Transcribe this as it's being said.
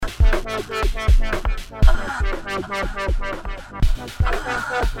Yo,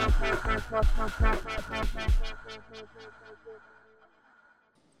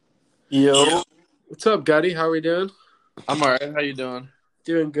 What's up, Gutty? How are we doing? I'm alright. How you doing?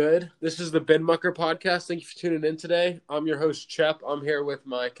 Doing good. This is the Ben Mucker podcast. Thank you for tuning in today. I'm your host, Chep. I'm here with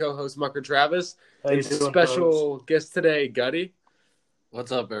my co-host, Mucker Travis. How you And doing, special guest today, Gutty.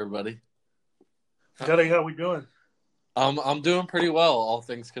 What's up, everybody? Gutty, how we doing? I'm doing pretty well, all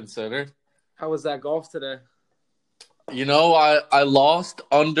things considered. How was that golf today? You know, I lost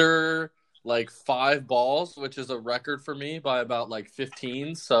under like 5 balls, which is a record for me by about like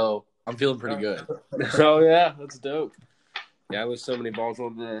 15. So I'm feeling pretty good. Oh yeah, that's dope. Yeah, there was so many balls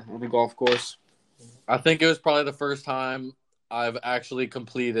on the golf course. I think it was probably the first time I've actually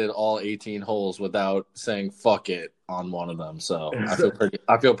completed all 18 holes without saying "fuck it" on one of them. So I feel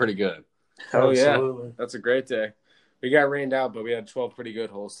pretty good. Oh yeah, Absolutely. that's a great day. We got rained out, but we had 12 pretty good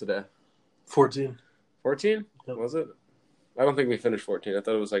holes today. 14. 14? Yep. Was it? I don't think we finished 14. I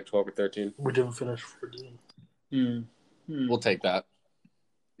thought it was like 12 or 13. We didn't finish 14. We'll take that.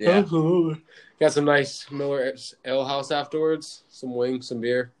 Yeah. Absolutely. Got some nice Miller Ale House afterwards. Some wings, some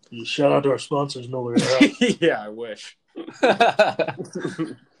beer. Shout out to our sponsors, Miller Ale. Yeah, I wish. I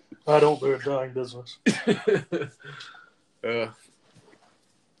don't. They're a dying business.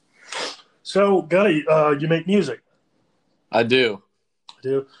 So, Gutty, you make music. I do. I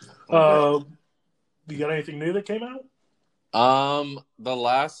do. You got anything new that came out? The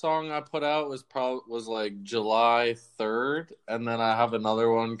last song I put out was like July 3rd, and then I have another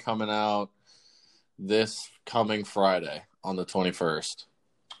one coming out this coming Friday on the 21st.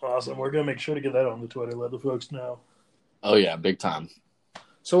 Awesome. We're going to make sure to get that on the Twitter. Let the folks know. Oh yeah, big time.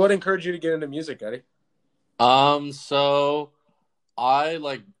 So what encouraged you to get into music, Eddie? So I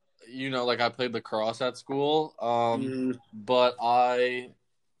I played lacrosse at school. But I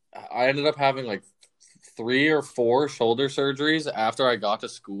ended up having like 3 or 4 shoulder surgeries after I got to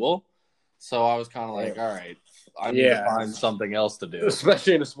school. So I was kind of like, all right, I need to find something else to do.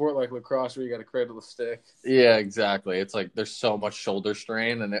 Especially in a sport like lacrosse where you got to cradle the stick. Yeah, exactly. It's like there's so much shoulder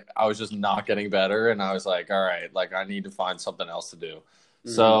strain, and I was just not getting better. And I was like, all right, like I need to find something else to do.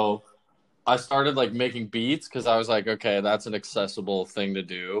 Mm-hmm. So I started like making beats because I was like, okay, that's an accessible thing to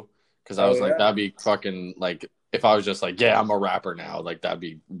do. Because I was like, that'd be fucking like if I was just like, yeah, I'm a rapper now, like that'd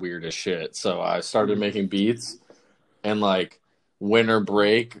be weird as shit. So I started making beats, and like winter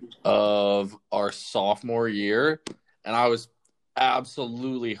break of our sophomore year, and I was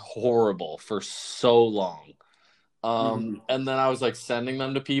absolutely horrible for so long. And then I was like sending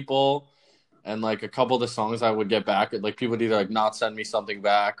them to people, and like a couple of the songs I would get back, like people would either like not send me something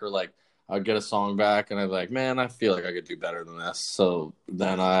back, or like I'd get a song back, and I'd be like, man, I feel like I could do better than this. So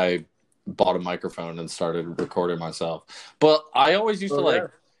then I bought a microphone and started recording myself. But I always used to like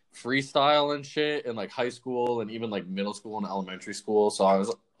freestyle and shit in like high school and even like middle school and elementary school. So I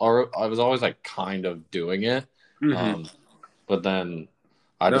was always like kind of doing it. But then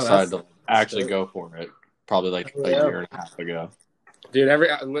I decided to actually go for it probably like a year and a half ago. Dude,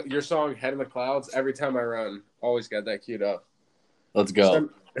 your song "Head in the Clouds," every time I run, always got that queued up. Let's go.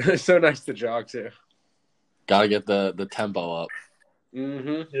 So nice to jog too. Gotta get the tempo up.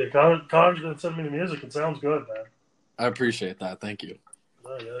 Yeah, Connor's gonna send me the music. It sounds good, man. I appreciate that. Thank you.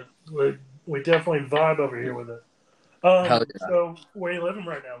 Oh, yeah. We definitely vibe over here with it. So where are you living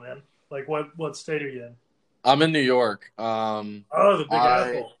right now, man? Like what state are you in? I'm in New York. The Big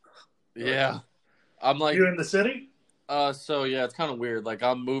Apple. Yeah. I'm like, you in the city? So yeah, it's kind of weird. Like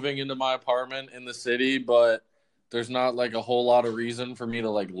I'm moving into my apartment in the city, but there's not like a whole lot of reason for me to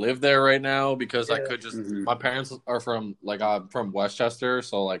like live there right now because I could just. My parents are from I'm from Westchester,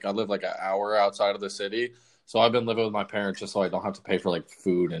 so like I live like an hour outside of the city. So I've been living with my parents just so I don't have to pay for like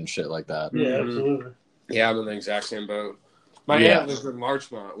food and shit like that. Yeah, absolutely. Yeah, I'm in the exact same boat. My aunt lives in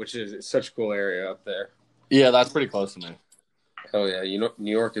Larchmont, which is such a cool area up there. Yeah, that's pretty close to me. Oh yeah, you know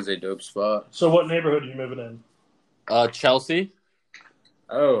New York is a dope spot. So what neighborhood are you moving in? Chelsea.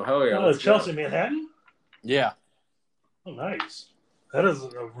 Oh, hell yeah. Oh, Chelsea, Manhattan? Yeah. Oh, nice. That is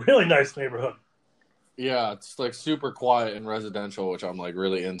a really nice neighborhood. Yeah, it's like super quiet and residential, which I'm like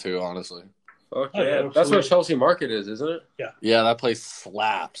really into, honestly. Fuck yeah. That's what Chelsea Market is, isn't it? Yeah. Yeah, that place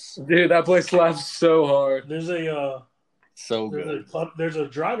slaps. Dude, that place slaps so hard. There's good. There's a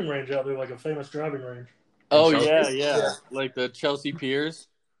driving range out there, like a famous driving range. Oh, yeah. Like the Chelsea Piers.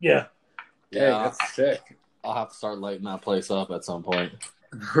 Yeah. Yeah, that's sick. I'll have to start lighting that place up at some point.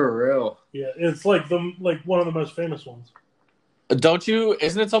 For real. Yeah, it's like one of the most famous ones. Don't you?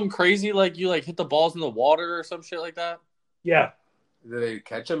 Isn't it something crazy like you like hit the balls in the water or some shit like that? Yeah. Do they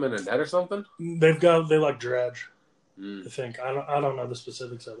catch them in a net or something? They like dredge. I think I don't know the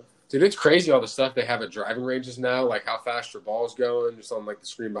specifics of it. Dude, it's crazy all the stuff they have at driving ranges now, like how fast your ball's going, just on like the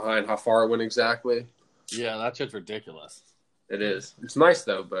screen behind, how far it went exactly. Yeah, that shit's ridiculous. It is. It's nice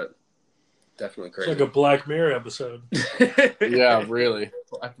though, but definitely crazy. It's like a Black Mirror episode. Yeah, really.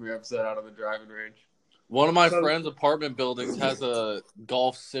 Black Mirror episode out on the driving range. One of my friend's apartment buildings has a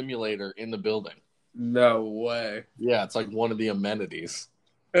golf simulator in the building. No way. Yeah, it's like one of the amenities.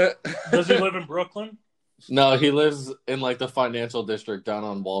 Does he live in Brooklyn? No, he lives in like the financial district down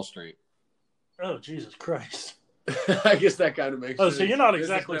on Wall Street. Oh, Jesus Christ. I guess that kind of makes sense. So you're not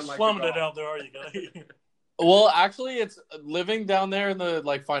exactly slumming it out there, are you, guys? Well, actually, it's living down there in the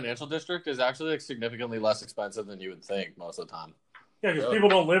like financial district is actually like significantly less expensive than you would think most of the time. Yeah, because people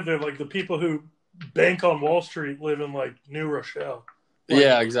don't live there. Like the people who bank on Wall Street live in like New Rochelle. Like,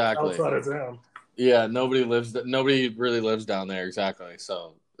 yeah, exactly. Outside of town. Yeah, nobody really lives down there exactly.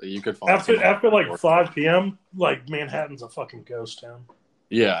 So you could find after like 5 p.m. like Manhattan's a fucking ghost town.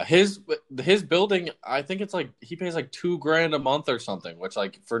 Yeah, his building, I think it's like he pays like $2,000 a month or something, which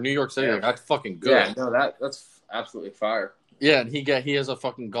like for New York City, like, that's fucking good. Yeah, no, that's absolutely fire. Yeah, and he has a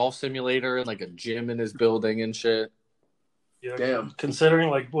fucking golf simulator and like a gym in his building and shit. Yeah, damn. Considering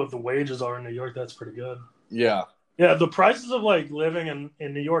like what the wages are in New York, that's pretty good. Yeah. Yeah, the prices of like living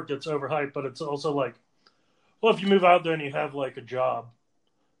in New York gets overhyped, but it's also like, well, if you move out there and you have like a job,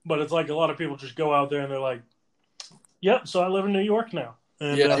 but it's like a lot of people just go out there and they're like, yep, so I live in New York now.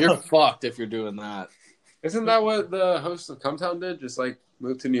 And, yeah, you're fucked if you're doing that. Isn't that what the host of Come Town did? Just like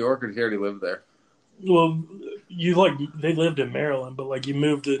move to New York, or did he already live there? Well, they lived in Maryland, but like you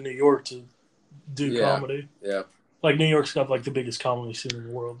moved to New York to do comedy. Yeah. Like New York's got like the biggest comedy scene in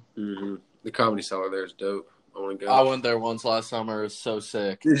the world. Mm-hmm. The Comedy Cellar there is dope. I want to go. I went there once last summer. It was so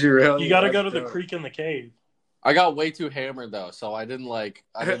sick. Did you really? You got to go to the Creek and the Cave. I got way too hammered though, so I didn't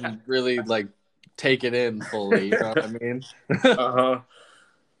really like take it in fully. You know what I mean?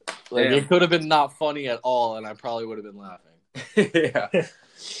 Like it could have been not funny at all, and I probably would have been laughing. Yeah.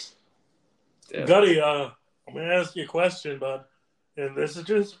 Gutty, I'm going to ask you a question, bud. And this is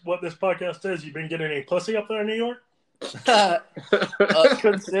just what this podcast is. You been getting any pussy up there in New York?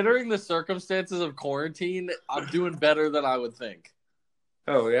 Considering the circumstances of quarantine, I'm doing better than I would think.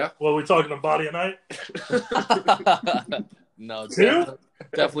 Oh, yeah? Well, we talking a body a night? No, 2?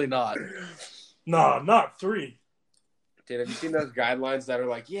 Definitely not. No, not 3. Dude, have you seen those guidelines that are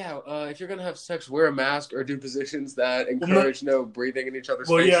like, if you're gonna have sex, wear a mask or do positions that encourage no breathing in each other's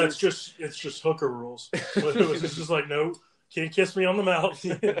faces? Yeah, it's just hooker rules. It's just like, no, can't kiss me on the mouth.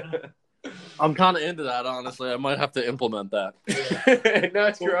 I'm kind of into that, honestly. I might have to implement that. No,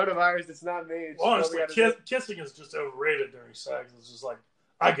 it's coronavirus. It's not me. It's honestly, kissing is just overrated during sex. It's just like,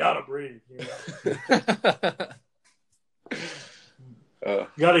 I gotta breathe. You know?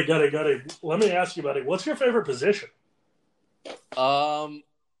 Gutty. Let me ask you, buddy. What's your favorite position? I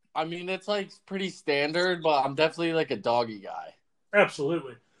mean, it's like pretty standard, but I'm definitely like a doggy guy.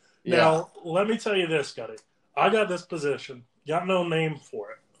 Absolutely. Yeah. Now, let me tell you this, Gutty. I got this position. Got no name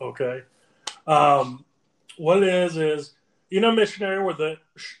for it. Okay. What it is missionary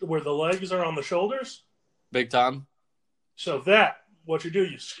where the legs are on the shoulders. Big time. So what you do,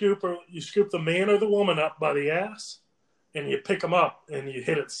 you scoop the man or the woman up by the ass, and you pick them up and you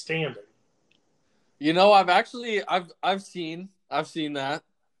hit it standing. You know, I've seen that.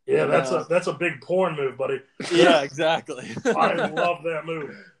 Yeah, that's a big porn move, buddy. Yeah, exactly. I love that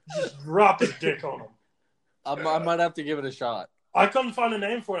move. Just drop his dick on him. I might have to give it a shot. I couldn't find a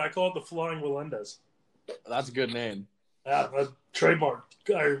name for it. I call it the Flying Melendez. That's a good name. Yeah, trademarked.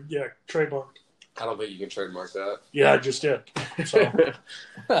 Trademarked. I don't think you can trademark that. Yeah, I just did. So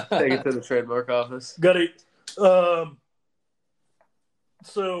take it to the trademark office. Gutty.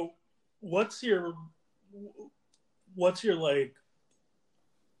 So what's your like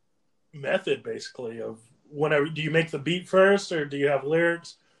method basically of whenever do you make the beat first, or do you have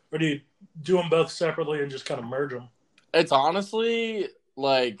lyrics, or do you do them both separately and just kind of merge them? It's honestly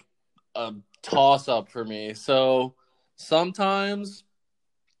like a toss up for me. So sometimes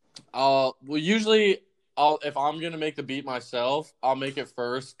if I'm gonna make the beat myself, I'll make it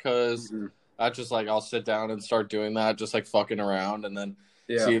first because that's just like I'll sit down and start doing that, just like fucking around, and then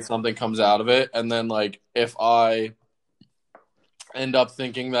see if something comes out of it. And then like if I end up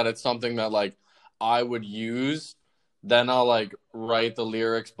thinking that it's something that like I would use, then I'll like write the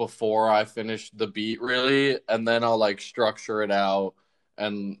lyrics before I finish the beat really, and then I'll like structure it out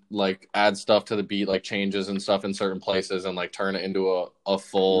and like add stuff to the beat, like changes and stuff in certain places, and like turn it into a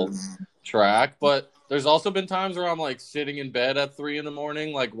full track. But there's also been times where I'm like sitting in bed at 3 a.m,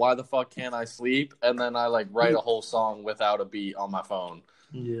 like why the fuck can't I sleep? And then I like write a whole song without a beat on my phone.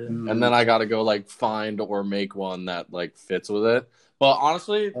 Yeah. And then I got to go like find or make one that like fits with it. But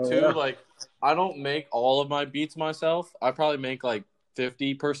honestly, like I don't make all of my beats myself. I probably make like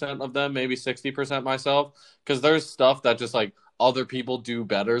 50% of them, maybe 60% myself, because there's stuff that just like other people do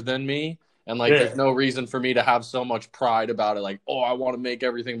better than me. And like, there's no reason for me to have so much pride about it. Like, oh, I want to make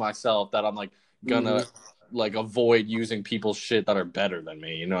everything myself that I'm like gonna like avoid using people's shit that are better than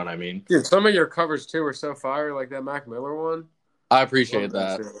me. You know what I mean? Dude, some of your covers too were so fire, like that Mac Miller one. I appreciate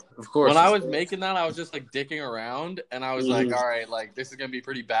that. Of course. When I was making that, I was just like dicking around, and I was like, all right, like this is gonna be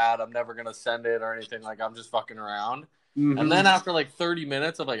pretty bad. I'm never gonna send it or anything. Like I'm just fucking around. And then after like 30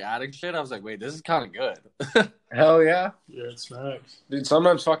 minutes of like adding shit, I was like, wait, this is kind of good. Hell yeah. Yeah, it smacks. Dude,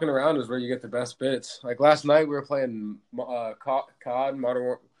 sometimes fucking around is where you get the best bits. Like last night, we were playing COD, Modern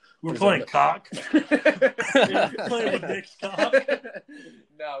War. We're playing cock. Playing with Nick's cock.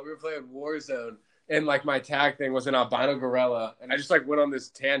 No, we were playing Warzone. And like my tag thing was an albino gorilla. And I just like went on this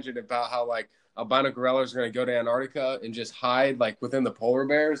tangent about how like albino gorillas are going to go to Antarctica and just hide like within the polar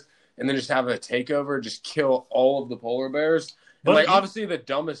bears. And then just have a takeover, just kill all of the polar bears. And like obviously the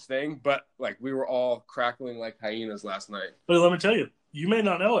dumbest thing, but like we were all crackling like hyenas last night. But let me tell you, you may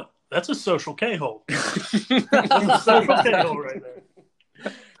not know it. That's a social K-hole. That's a social K-hole right there.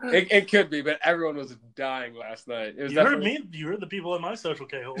 It could be, but everyone was dying last night. It was heard me. You heard the people in my social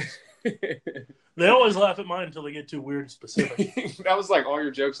K-holes. They always laugh at mine until they get too weird and specific. That was like all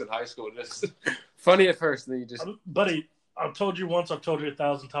your jokes in high school. Just funny at first, and then you just... Buddy, I've told you once, I've told you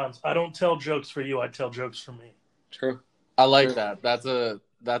 1,000 times. I don't tell jokes for you. I tell jokes for me. True. I like that. That's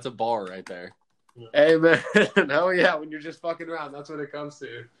a bar right there. Hey, man. Hell yeah. When you're just fucking around, that's what it comes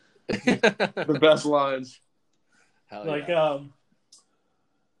to. The best lines. Hell like, yeah.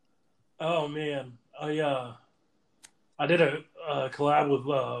 Oh, man. I did a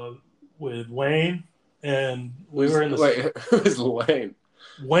collab with Wayne, and we were in the... Wait, who's Wayne?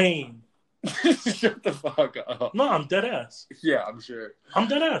 Wayne. Shut the fuck up. No, I'm dead ass. Yeah, I'm sure. I'm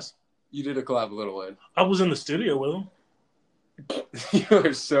dead ass. You did a collab with Lil Wayne. I was in the studio with him. You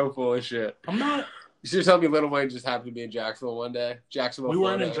are so full of shit. I'm not. You should tell me Lil Wayne just happened to be in Jacksonville one day. Jacksonville, We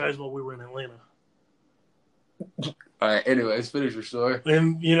weren't Florida. in Jacksonville. We were in Atlanta. All right, anyways, finish your story.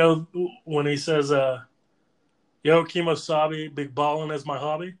 And, you know, when he says, yo, Kimosabi, big ballin' is my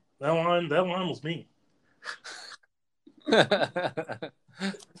hobby, that line was me.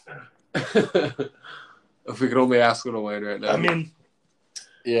 If we could only ask Lil Wayne right now. I mean,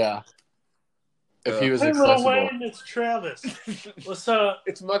 yeah. If he was hey, accessible. Lil Wayne, it's Travis. What's up?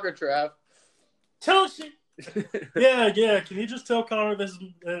 It's Mucker Trav. Toshi. Yeah. Can you just tell Connor this?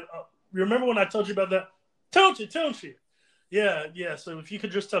 Remember when I told you about that? Toshi. Yeah. So if you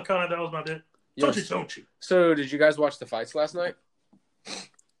could just tell Connor that was my bit. Toshi. So did you guys watch the fights last night?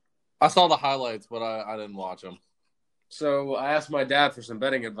 I saw the highlights, but I didn't watch them. So I asked my dad for some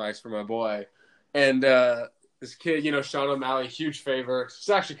betting advice for my boy. And this kid, you know, Sean O'Malley, huge favor. He's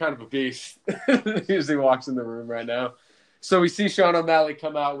actually kind of a beast. He usually walks in the room right now. So we see Sean O'Malley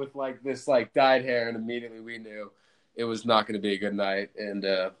come out with like this like dyed hair, and immediately we knew it was not going to be a good night. And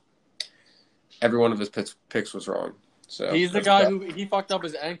every one of his picks was wrong. So he's the guy who he fucked up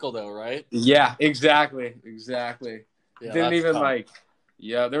his ankle though, right? Yeah, exactly. Yeah, Didn't even tough. like.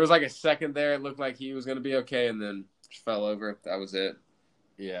 Yeah, there was like a second there. It looked like he was going to be okay, and then just fell over. That was it.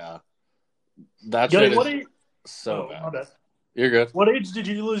 Yeah. That Gutty, shit is so my bad. bad. You're good. What age did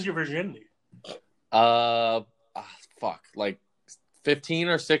you lose your virginity? Fuck, like 15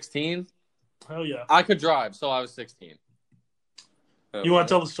 or 16. Hell yeah. I could drive, so I was 16. You want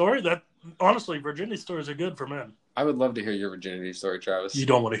to tell the story? That honestly, virginity stories are good for men. I would love to hear your virginity story, Travis. You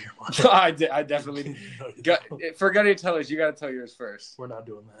don't want to hear mine. I definitely. No, For Gunny to tell us, you got to tell yours first. we're not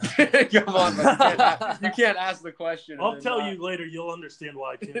doing that. Come on, man. You can't ask the question. I'll tell you later. You'll understand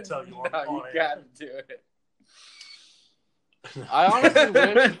why I can't tell you on, No, you on air. got to do it. I honestly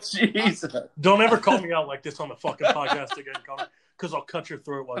wish. Jesus. Don't ever call me out like this on the fucking podcast again, Connor, because I'll cut your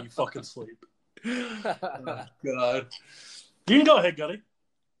throat while you fucking sleep. God. You can go ahead, Gutty.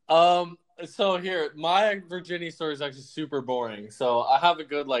 So here, my virginity story is actually super boring. So I have a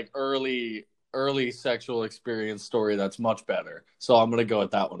good like early sexual experience story that's much better. So I'm gonna go with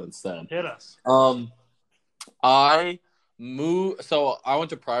that one instead. Hit us. I moved. So I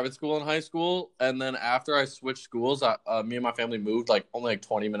went to private school in high school, and then after I switched schools, me and my family moved like only like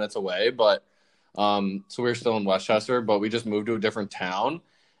 20 minutes away. But so we were still in Westchester, but we just moved to a different town.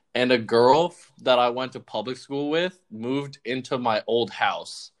 And a girl that I went to public school with moved into my old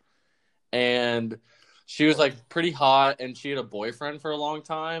house. And she was like pretty hot, and she had a boyfriend for a long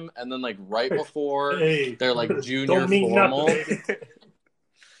time. And then like right before their like junior formal,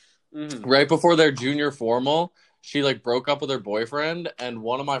 right before their junior formal, she like broke up with her boyfriend, and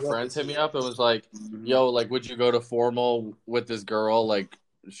one of my friends hit me up and was like, "Yo, like, would you go to formal with this girl? Like,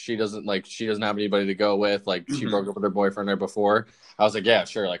 she doesn't have anybody to go with. Like, she broke up with her boyfriend there before." I was like, "Yeah,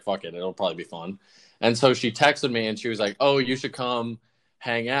 sure. Like, fuck it. It'll probably be fun." And so she texted me and she was like, "Oh, you should come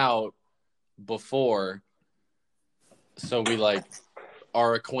hang out before, so we like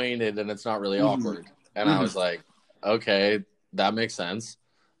are acquainted and it's not really awkward." And I was like, "Okay, that makes sense."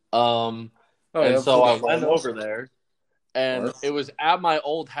 And so I went over there, and it was at my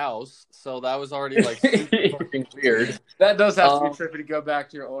old house, so that was already like super fucking weird. That does have to be trippy to go back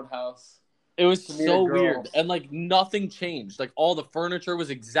to your old house. It was so weird, and like nothing changed. Like all the furniture was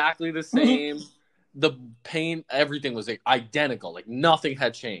exactly the same, the paint, everything was like identical. Like nothing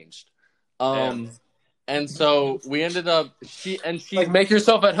had changed. And so we ended up. She like, make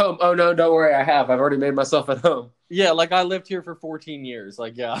yourself at home. Oh no, don't worry, I've already made myself at home. Yeah, like I lived here for 14 years.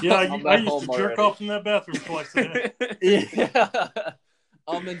 Like I used to jerk off in that bathroom twice a day. Yeah.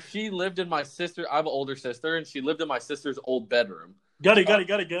 And she lived in my sister. I have an older sister, and she lived in my sister's old bedroom. Gutty.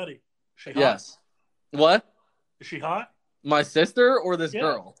 She hot? Yes. What? Is she hot? My sister or this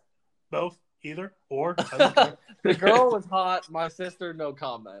girl? Both. Either or. The girl was hot. My sister, no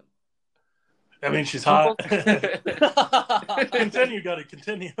comment. I mean, she's hot. Continue, Gutty.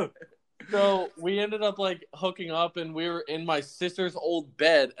 Continue. So we ended up like hooking up, and we were in my sister's old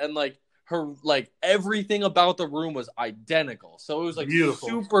bed, and like her, like everything about the room was identical. So it was like beautiful.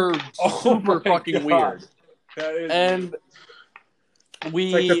 super fucking weird. That is and weird.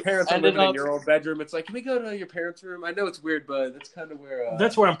 We it's like the parents are living in your old bedroom. It's like, can we go to your parents' room? I know it's weird, but that's kind of where.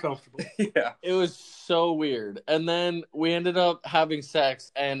 That's where I'm comfortable. Yeah, it was so weird. And then we ended up having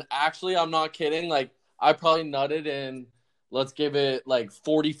sex, and actually, I'm not kidding. Like, I probably nutted in, let's give it like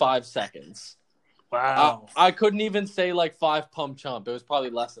 45 seconds. Wow. I couldn't even say like 5 pump chump. It was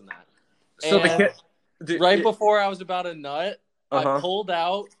probably less than that. So before I was about to nut, I pulled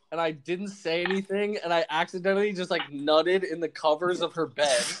out, and I didn't say anything, and I accidentally just like nutted in the covers of her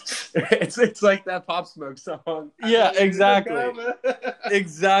bed. It's like that Pop Smoke song. Yeah, exactly.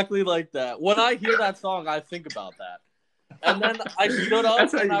 Exactly like that. When I hear that song, I think about that. And then I stood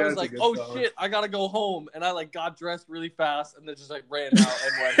up and I was like, "Oh shit, I gotta go home." And I like got dressed really fast and then just like ran out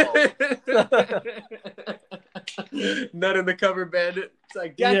and went home. Nut in the cover bandit. It's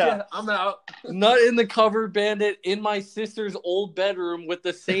like, gotcha, I'm out. Nut in the cover bandit in my sister's old bedroom with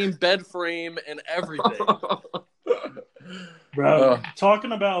the same bed frame and everything. Bro,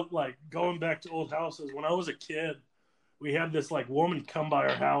 talking about like going back to old houses. When I was a kid, we had this like woman come by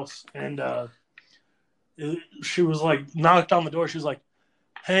our house, and she was like knocked on the door. She was like,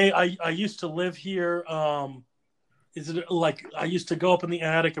 "Hey, I used to live here. Is it like I used to go up in the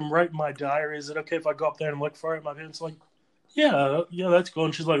attic and write my diary? Is it okay if I go up there and look for it?" My parents were like, yeah, that's cool.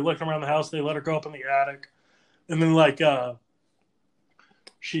 And she's like looking around the house. They let her go up in the attic, and then like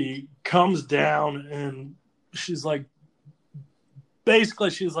she comes down and she's like, basically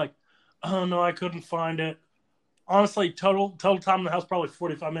she's like, "Oh no, I couldn't find it." Honestly, total time in the house probably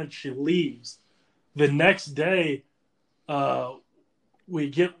 45 minutes. She leaves. The next day, we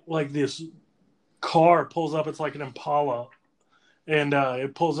get like this car pulls up. It's like an Impala, and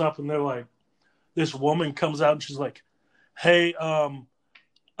it pulls up, and they're like, this woman comes out, and she's like, "Hey,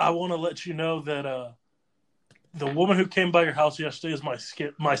 I want to let you know that the woman who came by your house yesterday is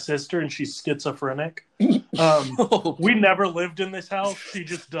my sister, and she's schizophrenic. We never lived in this house. She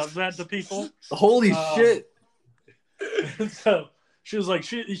just does that to people." Holy shit! So she was like,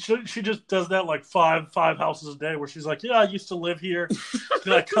 she just does that like five houses a day, where she's like, "Yeah, I used to live here.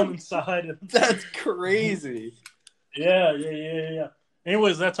 Then I come inside." And that's crazy. Yeah.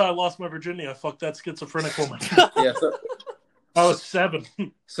 Anyways, that's how I lost my virginity. I fucked that schizophrenic woman. Yeah. So, I was 7.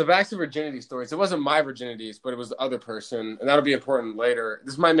 So back to virginity stories. It wasn't my virginities, but it was the other person, and that'll be important later.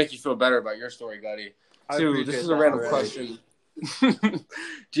 This might make you feel better about your story, Gutty. So this is a random question.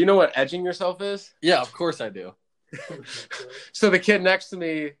 Do you know what edging yourself is? Yeah, of course I do. So the kid next to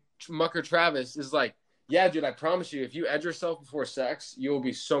me, Mucker Travis, is like, "Yeah, dude, I promise you, if you edge yourself before sex, you will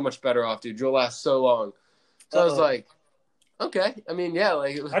be so much better off, dude. You'll last so long." So I was like, okay. I mean, yeah,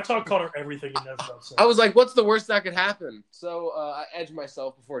 like I taught Connor everything he knows about sex. I was like, what's the worst that could happen? So I edged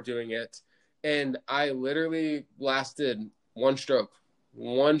myself before doing it, and I literally lasted one stroke.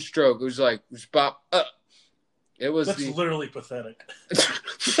 It was like, bop, It was literally pathetic.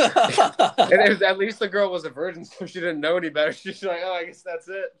 And it was, at least the girl was a virgin, so she didn't know any better. She's like, "Oh, I guess that's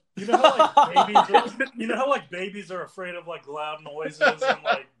it." You know how like babies are afraid of like loud noises and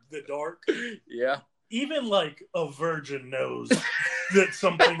like the dark? Yeah. Even like a virgin knows that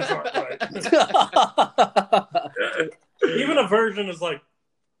some things aren't right. Even a virgin is like,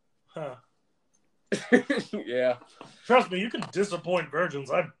 huh. Yeah. Trust me, you can disappoint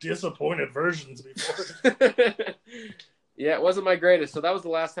virgins. I've disappointed virgins before. Yeah, it wasn't my greatest. So that was the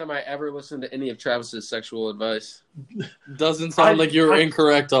last time I ever listened to any of Travis's sexual advice. Doesn't sound like you were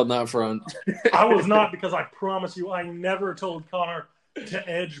incorrect on that front. I was not, because I promise you, I never told Connor to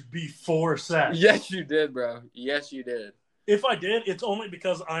edge before sex. Yes, you did, bro. Yes, you did. If I did, it's only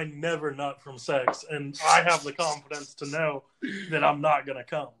because I never nut from sex, and I have the confidence to know that I'm not going to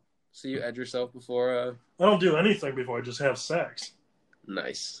come. So you edge yourself before? I don't do anything before I just have sex.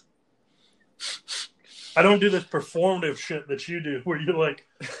 Nice. I don't do this performative shit that you do, where you're like,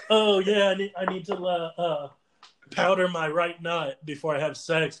 "Oh yeah, I need to powder my right nut before I have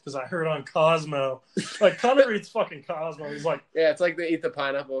sex because I heard on Cosmo." Like Connor reads fucking Cosmo. He's like, "Yeah, it's like they eat the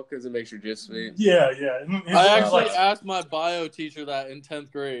pineapple because it makes your jizz sweet." Yeah. I actually asked my bio teacher that in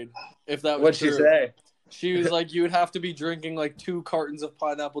 10th grade if that was What'd true. she say? She was like, "You would have to be drinking like 2 cartons of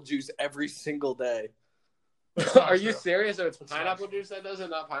pineapple juice every single day." Are you serious? So it's pineapple juice that does it,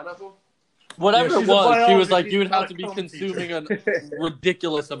 not pineapple? Whatever it was, she was like, "You would have to be not a consuming a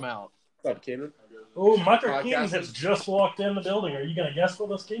ridiculous amount." What's up, Keenan? Oh, Micah Keenan has just walked in the building. Are you going to guess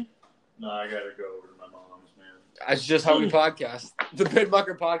with us, Keenan? No, I gotta go over to my mom's, man. That's just how we podcast. The Big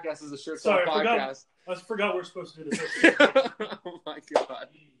Mucker Podcast is a short podcast. I forgot we're supposed to do this. Oh my god.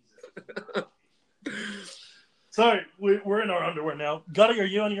 Sorry, we're in our underwear now. Gutty, are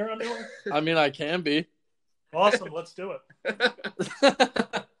you in your underwear? I mean, I can be. Awesome, let's do it.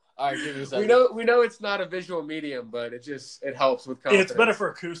 All right, give me a second. We know it's not a visual medium, but it helps with confidence. It's better for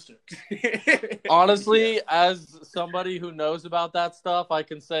acoustics. Honestly, as somebody who knows about that stuff, I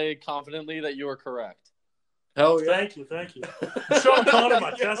can say confidently that you are correct. Hell yeah. Thank you. I'm showing Connor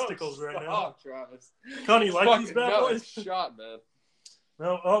my testicles right now. Oh, Travis. Connor, you like these bad boys? It's shot, man.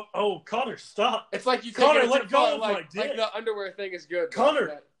 No, Connor, stop. It's like you Connor, let go of my dick. Like the underwear thing is good.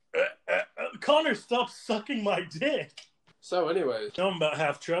 Connor, Connor, stop sucking my dick. So, anyways. I'm about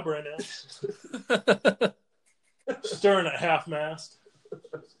half chub right now. Stirring at half mast.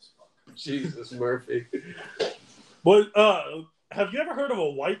 Jesus, Murphy. But, have you ever heard of a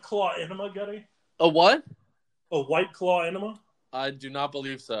White Claw enema, Gutty? A what? A White Claw enema? I do not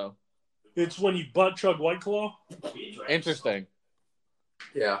believe so. It's when you butt chug White Claw. Interesting.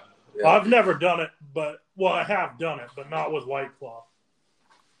 Yeah. I've never done it, I have done it, but not with White Claw.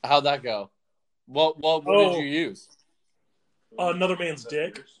 How'd that go? What did you use? Another man's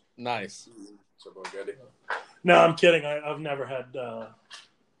dick. Nice. No, I'm kidding. I've never had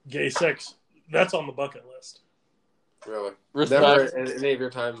gay sex. That's on the bucket list. Really? Respect. Never in any of your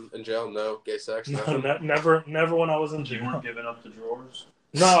time in jail? No gay sex? No, never when I was in jail. You weren't giving up the drawers?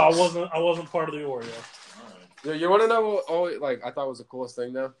 No, I wasn't part of the Oreo. Right. You want to know what I thought was the coolest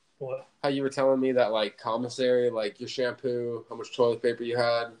thing though? What? How you were telling me that commissary, your shampoo, how much toilet paper you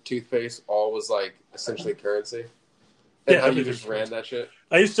had, toothpaste, all was essentially currency. And how you just ran that shit.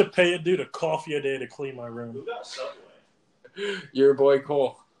 I used to pay a dude a coffee a day to clean my room. Who got Subway? Your boy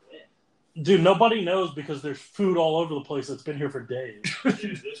Cole. Dude, nobody knows because there's food all over the place that's been here for days.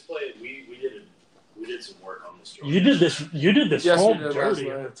 Dude, this place, we did some work on this. You did this Yes, home we did dirty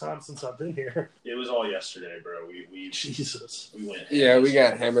last at the time since I've been here. It was all yesterday, bro. Jesus. We went. Yeah, we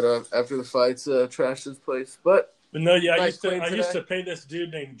got hammered up after the fights. Trashed this place, but no, yeah, I used today. to pay this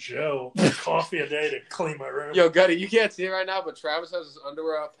dude named Joe coffee a day to clean my room. Yo, Gutty, you can't see it right now, but Travis has his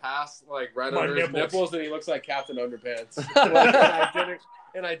underwear up past right My under his nipples. nipples, and he looks like Captain Underpants.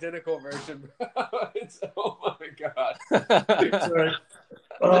 An identical version. Oh my god. Sorry.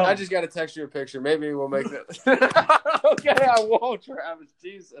 I just got to text you a picture. Maybe we'll make that. Okay, I won't, Travis.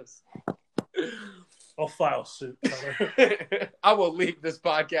 Jesus. I'll file suit. I will leave this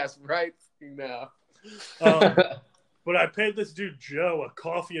podcast right now. But I paid this dude Joe a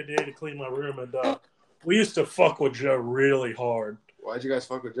coffee a day to clean my room, and we used to fuck with Joe really hard. Why'd you guys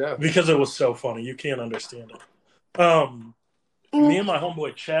fuck with Joe? Because it was so funny. You can't understand it. Me and my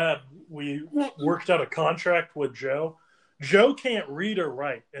homeboy Chad, we worked out a contract with Joe. Joe can't read or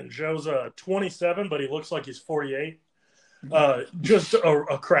write, and Joe's 27, but he looks like he's 48. Just a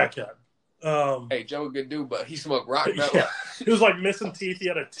crackhead. Hey, Joe, good dude, but he smoked rock metal. Yeah. He was missing teeth. He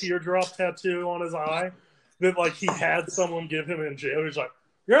had a teardrop tattoo on his eye that he had someone give him in jail. He's like,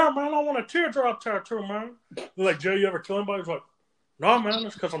 "Yeah, man, I want a teardrop tattoo, man." They're like, "Joe, you ever kill anybody?" He's like, "No, man,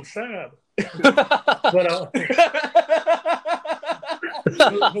 it's because I'm sad."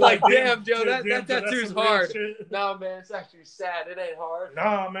 But, damn, Joe, that tattoo's hard. No, man, it's actually sad. It ain't hard.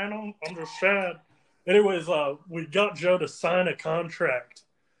 Nah, man, I'm just sad. Anyways, we got Joe to sign a contract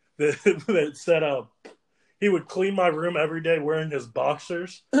that said he would clean my room every day wearing his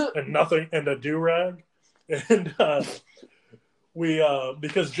boxers and a do-rag. And we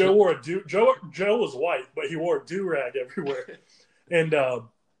because Joe wore a Joe was white, but he wore a do-rag everywhere. And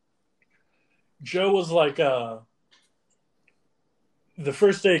Joe was like the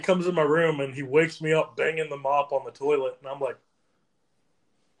first day he comes in my room and he wakes me up banging the mop on the toilet, and I'm like,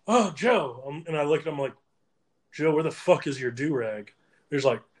 "Oh, Joe." And I look at him like, "Joe, where the fuck is your do-rag?" He's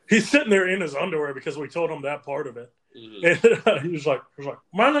like, he's sitting there in his underwear because we told him that part of it. Mm-hmm. And he was like,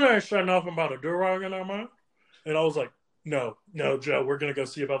 "Man, I ain't saying nothing about a do-rag in there, man." And I was like, No, Joe, we're going to go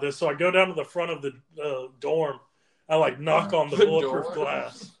see about this. So I go down to the front of the dorm. I like knock on the bulletproof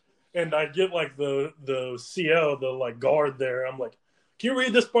glass, and I get like the CO, the like guard there. I'm like, "Can you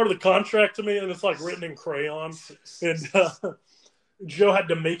read this part of the contract to me?" And it's like written in crayon. And Joe had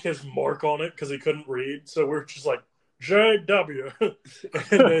to make his mark on it because he couldn't read. So we're just like, JW. And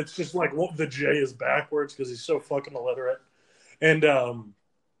it's just like the J is backwards because he's so fucking illiterate. And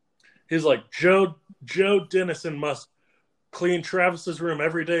he's like, Joe Dennison must clean Travis's room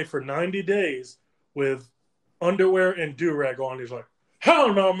every day for 90 days with underwear and do-rag on. He's like,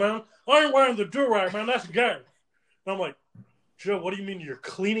 "Hell no, man. I ain't wearing the do-rag, man. That's gay." And I'm like, "Joe, what do you mean you're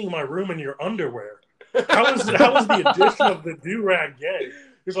cleaning my room in your underwear? How is the addition of the do-rag gay?"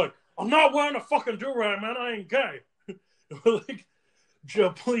 He's like, "I'm not wearing a fucking do-rag, man. I ain't gay." Like, Joe,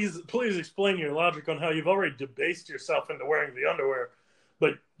 please explain your logic on how you've already debased yourself into wearing the underwear,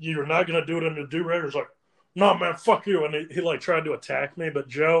 but you're not going to do it in the do-rag. He's like, "No, man, fuck you." And he like tried to attack me, but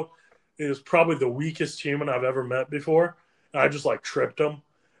Joe is probably the weakest human I've ever met before. And I just like tripped him.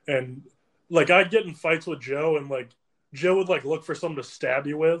 And like I'd get in fights with Joe, and like Joe would like look for something to stab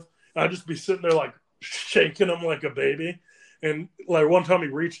you with. And I'd just be sitting there like shaking him like a baby. And like one time he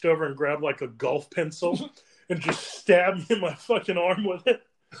reached over and grabbed like a golf pencil and just stabbed me in my fucking arm with it.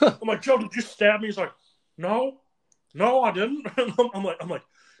 I'm like, "Joe, did you stab me?" He's like, No, I didn't." And I'm like,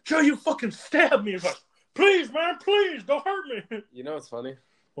 "Joe, you fucking stabbed me." He's like, "Please, man, please, don't hurt me." You know what's funny?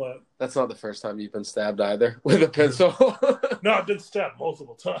 What? That's not the first time you've been stabbed either with a pencil. No, I've been stabbed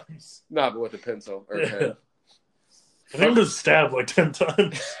multiple times. No, but with a pencil or a pen. I think I've been stabbed like 10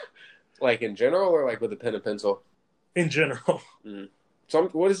 times. Like in general, or like with a pen and pencil? In general. Mm. So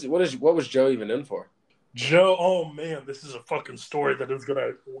what was Joe even in for? Joe, oh man, this is a fucking story that is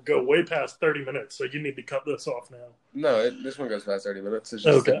gonna go way past 30 minutes. So you need to cut this off now. No, this one goes past 30 minutes. It's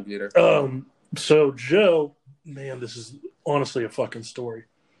just the computer. So Joe, man, this is honestly a fucking story.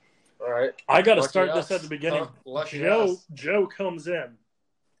 All right, I got to start this at the beginning. Joe comes in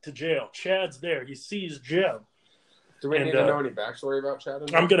to jail. Chad's there. He sees Joe. Do we need to know any backstory about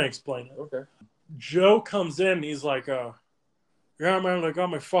Chad? I'm gonna explain it. Okay. Joe comes in. And he's like, "Yeah, man, they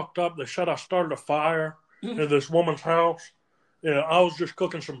got me fucked up. They said I started a fire in this woman's house. Yeah, I was just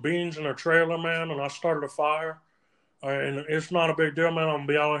cooking some beans in her trailer, man, and I started a fire. And it's not a big deal, man. I'm gonna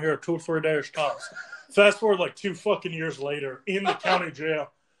be out of here 2-3 days tops." Fast forward like 2 fucking years later in the county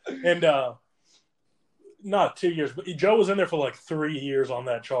jail, and not 2 years, but Joe was in there for like 3 years on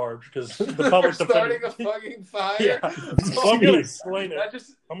that charge because the public starting a fucking fire. Yeah, I'm gonna explain it.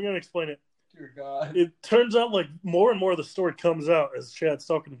 I'm gonna explain it. Dear God. It turns out like more and more of the story comes out as Chad's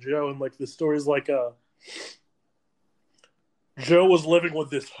talking to Joe, and like the story's like Joe was living with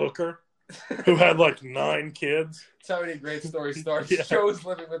this hooker who had like 9 kids. That's how many great stories start. Yeah. Joe was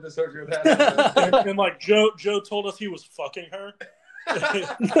living with this hooker and like Joe told us he was fucking her.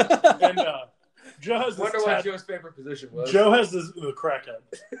 And Joe has this wonder what Joe's favorite position was. Joe has this crackhead.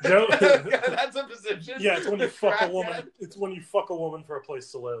 Joe that's a position. Yeah, it's when you fuck a woman. It's when you fuck a woman for a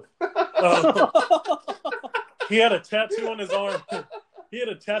place to live. He had a tattoo on his arm. He had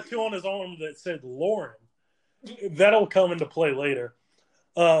a tattoo on his arm that said Lauren. That'll come into play later.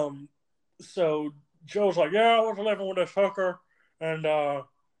 So Joe's like, "Yeah, I was living with this hooker, and I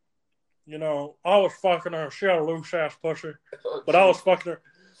was fucking her. She had a loose ass pussy, but I was fucking her."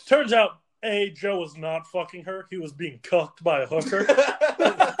 Turns out, Joe was not fucking her. He was being cucked by a hooker,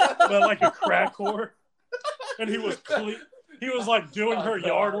 by like a crack whore, and he was like doing her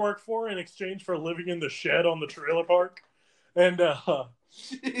yard work for her in exchange for living in the shed on the trailer park. And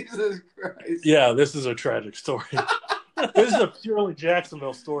Jesus Christ! Yeah, this is a tragic story. This is a purely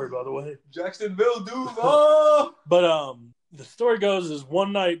Jacksonville story, by the way. Jacksonville, Duval. But the story goes is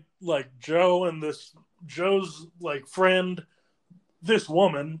one night, like Joe and Joe's like friend, this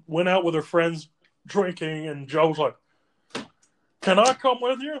woman went out with her friends drinking, and Joe's like, "Can I come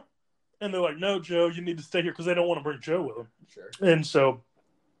with you?" And they're like, "No, Joe, you need to stay here," because they don't want to bring Joe with them. Sure. And so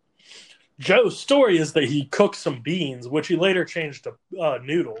Joe's story is that he cooked some beans, which he later changed to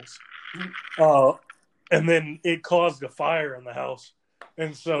noodles. And then it caused a fire in the house.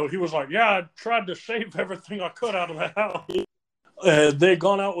 And so he was like, "Yeah, I tried to save everything I could out of the house." They'd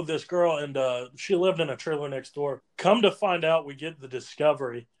gone out with this girl, and she lived in a trailer next door. Come to find out, we get the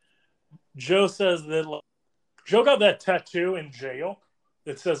discovery. Joe says that Joe got that tattoo in jail.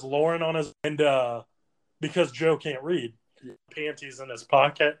 It says Lauren on his, and because Joe can't read, panties in his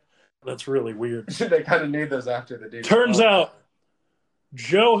pocket. That's really weird. They kind of need those after the deed. Turns out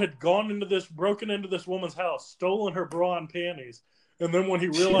Joe had broken into this woman's house, stolen her bra and panties, and then when he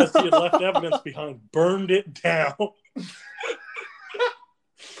realized he had left evidence behind, burned it down.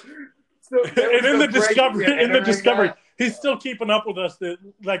 And in the discovery, he's still keeping up with us.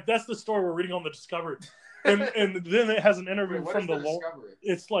 That's the story we're reading on the Discovery. And then it has an interview from the Discovery.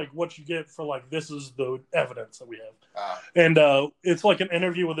 It's like what you get for like, this is the evidence that we have. And it's like an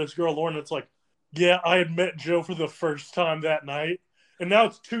interview with this girl, Lauren. It's like, yeah, I had met Joe for the first time that night. And now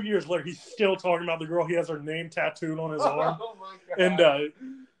it's 2 years later. He's still talking about the girl. He has her name tattooed on his arm. Oh my God. And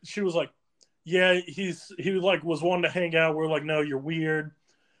she was like, yeah, he like was wanting to hang out. We're like, no, you're weird.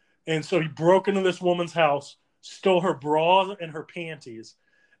 And so he broke into this woman's house, stole her bra and her panties,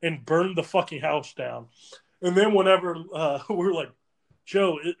 and burned the fucking house down. And then whenever we were like,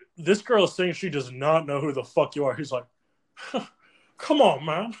 Joe, this girl is saying she does not know who the fuck you are. He's like, come on,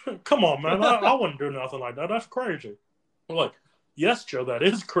 man. Come on, man. I wouldn't do nothing like that. That's crazy. We're like, yes, Joe, that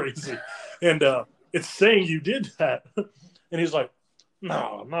is crazy. And it's saying you did that. And he's like,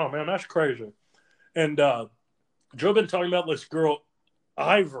 no, man, that's crazy. And Joe been talking about this girl,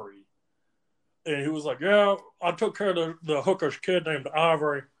 Ivory. And he was like, yeah, I took care of the hooker's kid named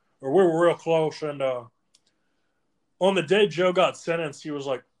Ivory. Or we were real close. And on the day Joe got sentenced, he was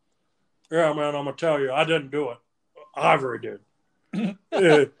like, yeah, man, I'm going to tell you, I didn't do it. Ivory did.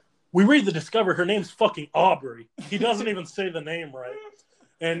 We read the Discovery. Her name's fucking Aubrey. He doesn't even say the name right.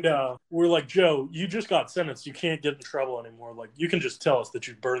 And we're like, Joe, you just got sentenced. You can't get in trouble anymore. Like, you can just tell us that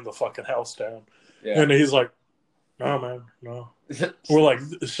you burned the fucking house down. Yeah. And he's like, no, man, no. We're like,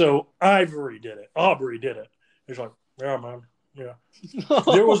 so Ivory did it. Aubrey did it. He's like, yeah, man, yeah.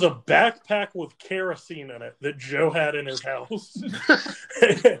 There was a backpack with kerosene in it that Joe had in his house,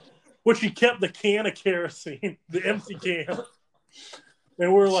 which he kept the can of kerosene, the empty can.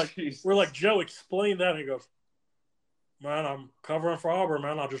 And we're like, Joe, explain that. And he goes, man, I'm covering for Aubrey,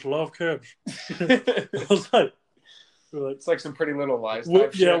 man. I just love kids. I was like, it's like some Pretty Little Lies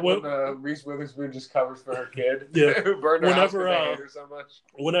type shit when Reese Witherspoon just covers for her kid who burned her house because they hate her so much.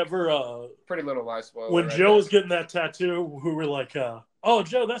 Whenever Pretty Little Lies spoiler. When Joe was getting that tattoo, we were like, oh,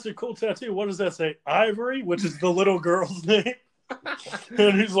 Joe, that's a cool tattoo. What does that say? Ivory, which is the little girl's name.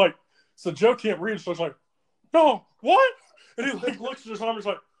 And he's like, so Joe can't read, so it's like, no, what? And he like looks at his arm and he's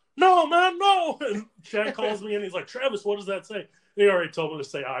like, no, man, no. And Chad calls me and he's like, Travis, what does that say? He already told me to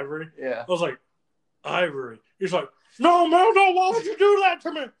say Ivory. Yeah. I was like, Ivory. He's like, no, man, no, why would you do that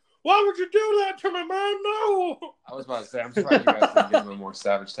to me? Why would you do that to me, man? No. I was about to say, I'm surprised you guys didn't give him a more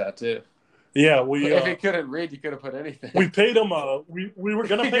savage tattue. Yeah, if he couldn't read, you could have put anything. We paid him. We were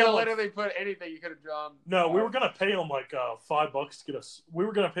gonna pay him. Literally put anything. You could have drawn. No, we were gonna pay him like $5 to get us. We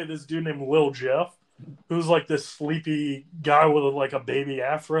were gonna pay this dude named Lil Jeff, who's like this sleepy guy with like a baby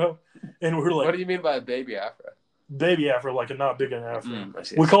afro, and we were like, what do you mean by a baby afro? Baby afro, like a not big enough afro.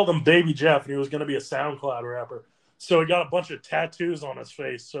 We called him Baby Jeff, and he was gonna be a SoundCloud rapper. So he got a bunch of tattoos on his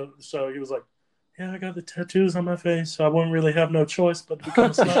face. So he was like, yeah, I got the tattoos on my face, so I wouldn't really have no choice but to become a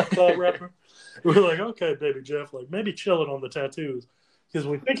SoundCloud rapper. We were like, okay, Baby Jeff, like maybe chill it on the tattoos because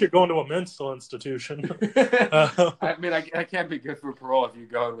we think you're going to a mental institution. I mean, I can't be good for parole if you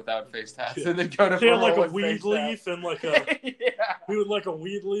go in without face tats and then go to parole like a weed leaf and like a he would like a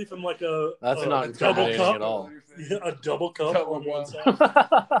weed leaf and like a that's not a double cup at all. Yeah, a double cup on one side.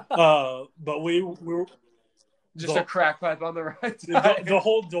 But we were just a crack pipe on the right side. The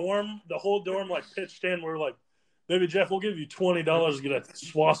whole dorm like pitched in. We were like, Baby Jeff, we'll give you $20 to get a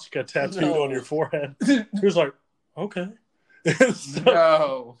swastika tattooed on your forehead. He was like, okay.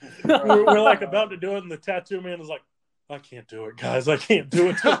 So, we're like about to do it, and the tattoo man is like, I can't do it, guys. I can't do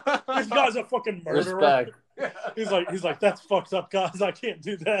it. This guy's a fucking murderer. Respect. He's like, that's fucked up, guys. I can't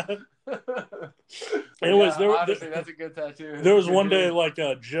do that. Anyways, honestly, that's a good tattoo. There was one day like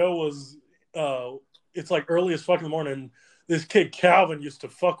Joe was it's like early as fuck in the morning. This kid Calvin used to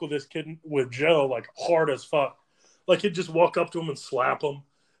fuck with Joe like hard as fuck. Like he'd just walk up to him and slap him.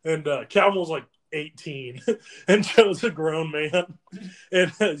 And Calvin was like 18 and Joe's a grown man.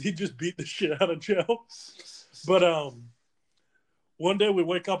 And he just beat the shit out of Joe. But one day we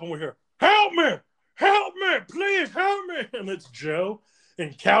wake up and we hear, help me, please help me. And it's Joe.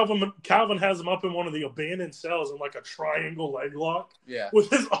 And Calvin has him up in one of the abandoned cells in like a triangle leg lock. Yeah.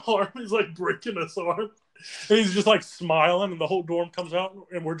 With his arm. He's like breaking his arm. And he's just like smiling, and the whole dorm comes out,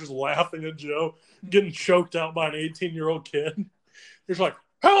 and we're just laughing at Joe getting choked out by an 18-year-old kid. He's like,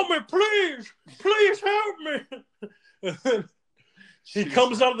 help me, please, please help me. And then he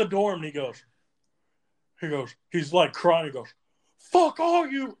comes out of the dorm and he goes, he's like crying. He goes, fuck all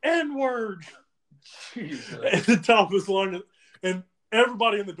you N-words. At the top of his lungs. And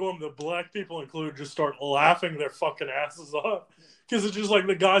everybody in the dorm, the black people included, just start laughing their fucking asses off. Because it's just like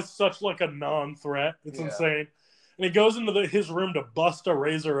the guy's such like a non-threat. It's insane. And he goes into his room to bust a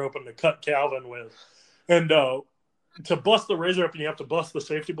razor open to cut Calvin with. And to bust the razor open, you have to bust the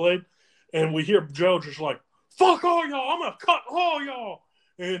safety blade. And we hear Joe just like, fuck all y'all, I'm going to cut all y'all.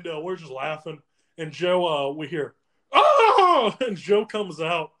 And we're just laughing. And Joe, we hear, oh! And Joe comes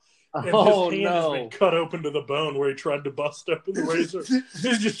out. And his hand has been cut open to the bone where he tried to bust open the razor.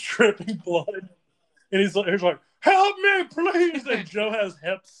 He's just dripping blood. And he's like, help me, please. And Joe has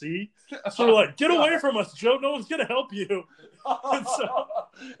Hep C. So we're like, get away from us, Joe. No one's going to help you. And so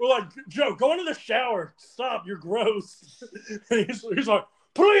we're like, Joe, go into the shower. Stop. You're gross. And he's like,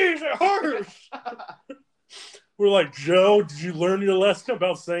 please, it hurts. We're like, Joe, did you learn your lesson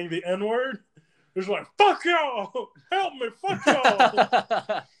about saying the N-word? He's like, fuck y'all. Help me. Fuck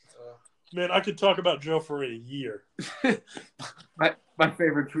y'all. Man, I could talk about Joe for a year. my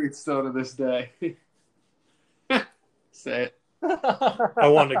favorite tweet still to this day. Say it. I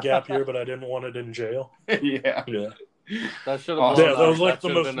wanted a gap year, but I didn't want it in jail. Yeah. That should have. Yeah, that was like the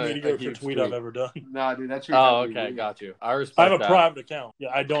most mediocre tweet I've ever done. Nah, dude, that's your. Oh, okay, got you. I respect. I have a private account.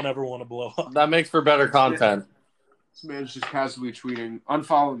 Yeah, I don't ever want to blow up. That makes for better content. This man's just casually tweeting.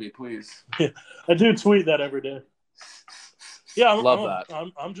 Unfollow me, please. Yeah, I do tweet that every day. Yeah, love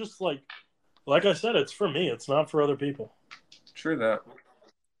that. I'm just like I said, it's for me. It's not for other people. True that.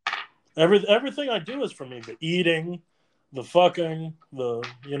 Everything I do is for me. The eating, the fucking, the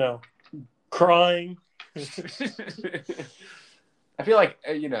crying. I feel like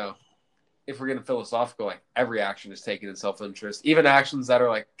if we're getting philosophical, like every action is taken in self-interest. Even actions that are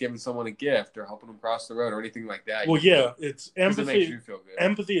like giving someone a gift or helping them cross the road or anything like that. Well, yeah, it's empathy. It makes you feel good.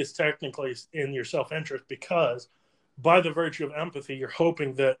 Empathy is technically in your self-interest because by the virtue of empathy, you're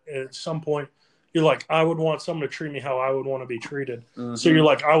hoping that at some point you're like, I would want someone to treat me how I would want to be treated. Mm-hmm. So you're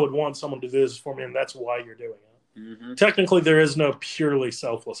like, I would want someone to do this for me, and that's why you're doing it. Mm-hmm. Technically, there is no purely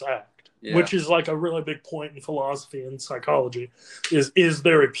selfless act, which is like a really big point in philosophy and psychology. Is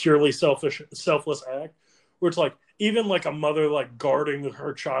there a purely selfless act? Where it's like, even like a mother like guarding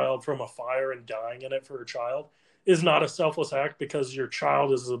her child from a fire and dying in it for her child is not a selfless act because your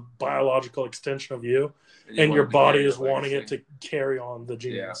child is a biological extension of you, and your body is wanting it to carry on the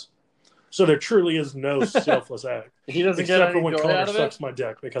genes. Yeah. So there truly is no selfless act. He doesn't except get any for when Connor sucks my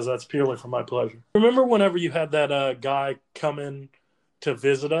dick because that's purely for my pleasure. Remember whenever you had that guy come in to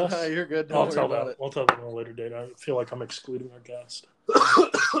visit us? You're good. I'll tell that on a later date. I feel like I'm excluding our guest.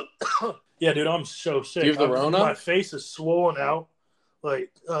 Yeah, dude, I'm so sick. Do you have the Rona? My face is swollen out,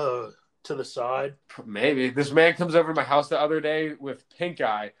 like to the side. Maybe this man comes over to my house the other day with pink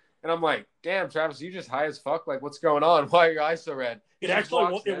eye, and I'm like, "Damn, Travis, you just high as fuck. Like, what's going on? Why are your eyes so red?" It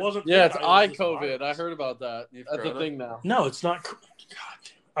wasn't. Yeah, it's eye COVID. I heard about that. That's a thing now. No, it's not. God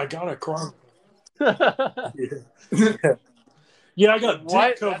damn, I got a corona. Yeah, I got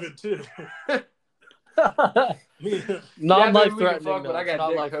dick COVID too. Not life threatening, but I got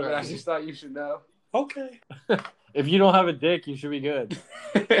dick COVID. I just thought you should know. Okay. If you don't have a dick, you should be good.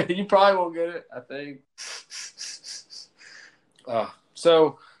 You probably won't get it, I think.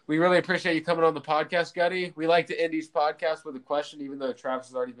 So we really appreciate you coming on the podcast, Gutty. We like to end each podcast with a question, even though Travis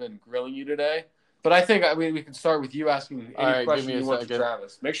has already been grilling you today. But I think we can start with you asking any question you want to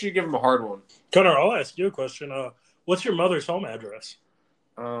Travis. Make sure you give him a hard one. Connor, I'll ask you a question. What's your mother's home address?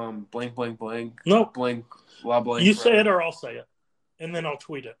 Blank, blank, blank. No. Blank, blah, blank. You say it or I'll say it. And then I'll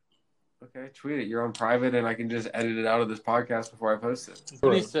tweet it. Okay, tweet it. You're on private, and I can just edit it out of this podcast before I post it.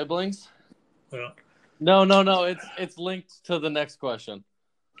 Any siblings? Yeah. No. It's linked to the next question.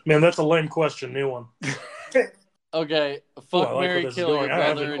 Man, that's a lame question. New one. Okay. Fuck, marry, kill your brother. I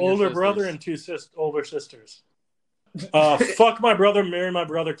have an older brother and two older sisters. Fuck my brother, marry my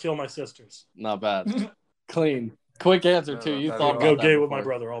brother, kill my sisters. Not bad. Clean. Quick answer, too. You thought go gay with my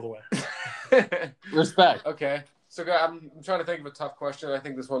brother all the way. Respect. Okay. So I'm trying to think of a tough question. I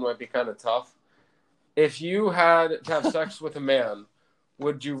think this one might be kind of tough. If you had to have sex with a man,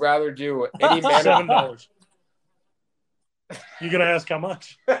 would you rather do any man? $7. You gonna ask how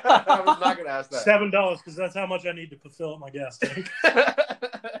much? I was not gonna ask that. $7 because that's how much I need to fill up my gas tank.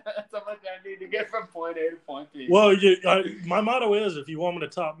 That's how much I need to get from point A to point B. Well, my motto is: if you want me to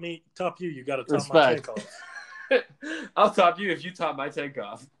top you, you got to top my tank off. I'll top you if you top my tank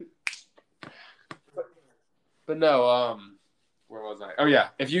off. But no, where was I? Oh yeah,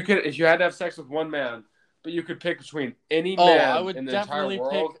 if you had to have sex with one man, but you could pick between any I man would in the entire definitely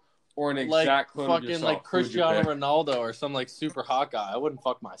world pick, or an like exact clone of fucking yourself. like Who would you Cristiano pick? Ronaldo or some like super hot guy. I wouldn't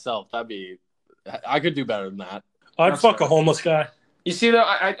fuck myself. I could do better than that. I'd That's fuck fair. a homeless guy. You see, though,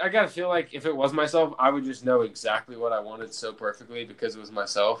 I gotta feel like if it was myself, I would just know exactly what I wanted so perfectly because it was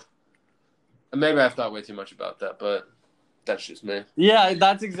myself. And maybe I've thought way too much about that, but that's just me. Yeah,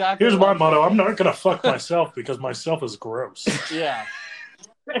 that's exactly. Here's what my I'm motto: saying. I'm not gonna fuck myself because myself is gross. Yeah.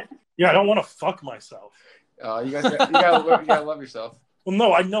 Yeah, I don't want to fuck myself. You gotta love yourself. Well,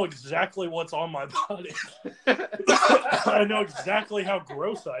 no, I know exactly what's on my body. I know exactly how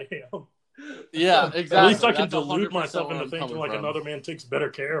gross I am. Yeah, exactly. At least I can That's 100% delude myself where into I'm thinking coming like from. another man takes better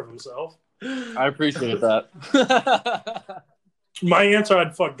care of himself. I appreciate that. My answer: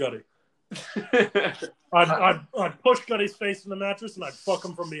 I'd fuck Gutty. I'd push Gutty's face in the mattress and I'd fuck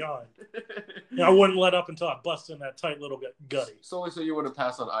him from behind. And I wouldn't let up until I bust in that tight little Gutty. Solely so you wouldn't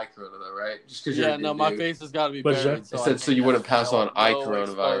pass on eye corona, though, right? Just because Yeah, no, my face has got to be What'd you buried. say? I said so you wouldn't pass on eye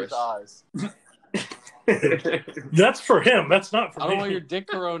coronavirus. Eyes. That's for him. That's not for I me. don't want your dick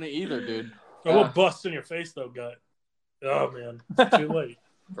corona either, dude. I will bust in your face though, Gut. Oh man, too late.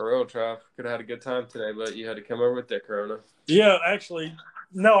 For real, Trav. Could have had a good time today, but you had to come over with dick corona. Yeah, actually,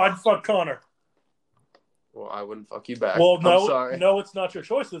 no, I'd fuck Connor. Well, I wouldn't fuck you back. Well, I'm sorry. no, it's not your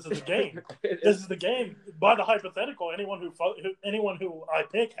choice. This is a game. This is the game. By the hypothetical, anyone who I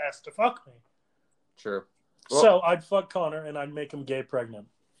pick has to fuck me. Sure. Well, So I'd fuck Connor and I'd make him gay pregnant.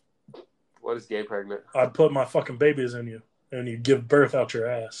 what is gay pregnant? I'd put my fucking babies in you and you give birth out your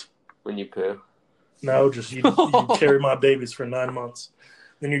ass. When you poo. No, just you carry my babies for 9 months.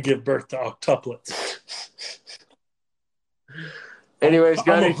 Then you give birth to octuplets. Anyways, I'm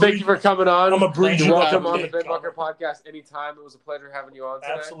Gunny, a thank you for coming on. I'm a breed You're you welcome out on the of Ben dick, Mucker Connor. podcast anytime. It was a pleasure having you on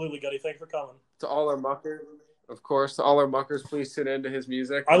today. Absolutely, Gutty. Thanks for coming. To all our muckers, of course, to all our muckers, please tune into his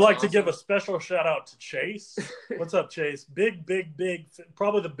music. I'd It's like to awesome. give a special shout out to Chase. What's up, Chase? Big,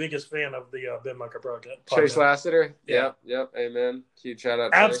 probably the biggest fan of the Ben Mucker project. Chase Lassiter. Yeah. Yep. Amen. Huge shout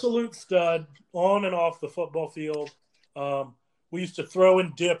out. Chase. Absolute stud on and off the football field. We used to throw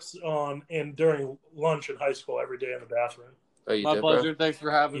in dips during lunch in high school every day in the bathroom. Oh, you My did, pleasure. Thanks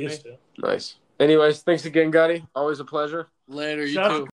for having me. Used to. Nice. Anyways, thanks again, Gutty. Always a pleasure. Later, you Shout out too.